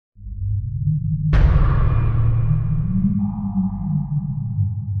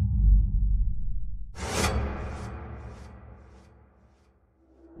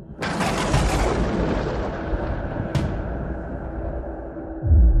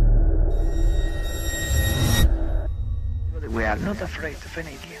are not afraid of an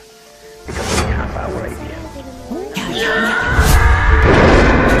idea, because we have our idea.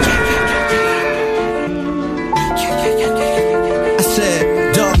 I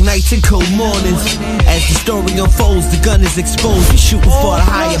said, dark nights and cold mornings. As the story unfolds, the gun is exposed. We're shooting for a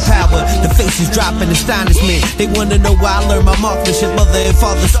higher power. The faces drop in astonishment. They wanna know why I learned my marksmanship. Mother and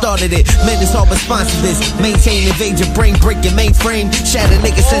father started it. Men is all response to this. Maintain, invade your brain, break your mainframe. Shatter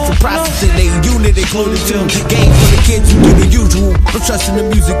niggas central processing. They unit included too. Game for the kids who do the usual. I'm trusting the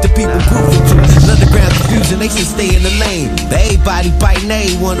music the people prove it to. Underground confusion, they should stay in the lane. But everybody biting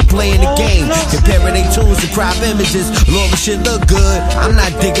A, wanna play in the game. Comparing their tunes to crop images. All the shit look good. I'm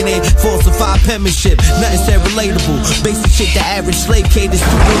not digging in. Falsified penmanship. Nothing said relatable. Basic shit the average slave caters to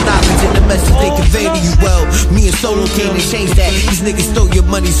real knowledge and the message they convey to you. Well, me and Solo came to change that. These niggas stole your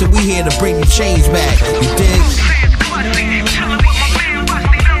money, so we here to bring the change back. You dig?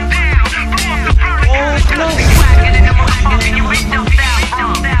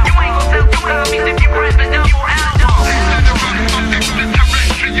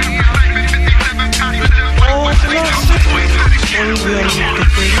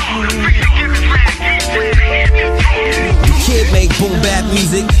 Kid make boom bap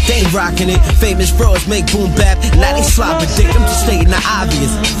music, they ain't rockin' it. Famous frauds make boom bap, now they sloppin' dick. I'm just stating the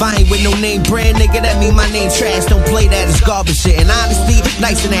obvious. If I ain't with no name brand, nigga, that mean my name trash. Don't play that, it's garbage shit. And honesty,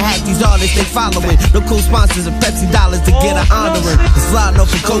 nice and they hack these artists they followin'. No co-sponsors of Pepsi dollars to get an honorin'. It's sliding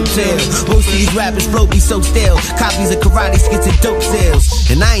off a coattail. Most of these rappers flow be so stale. Copies of karate skits and dope sales.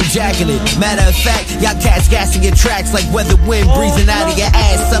 And I ain't jacking it. Matter of fact, y'all cats gassing your tracks like weather wind breathing out of your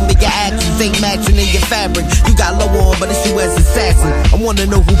ass. Some of your actions ain't matching in your fabric. You got low on, but it's you as assassin. I wanna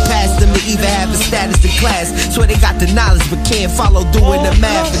know who passed them to even have the status in class. Swear they got the knowledge but can't follow doing the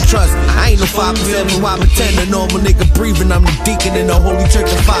math and trust. I ain't no 5%, but I'm a 10. A normal nigga breathing. I'm the deacon in the holy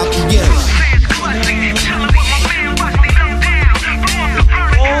church at 5 p.m.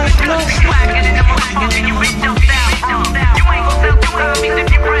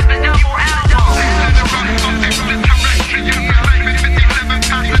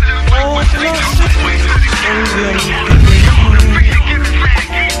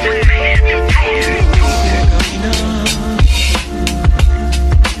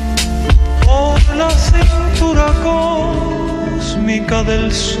 Cósmica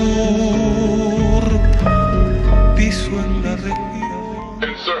del sur, piso en la región.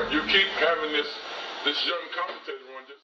 And sir, you keep having this young commentator.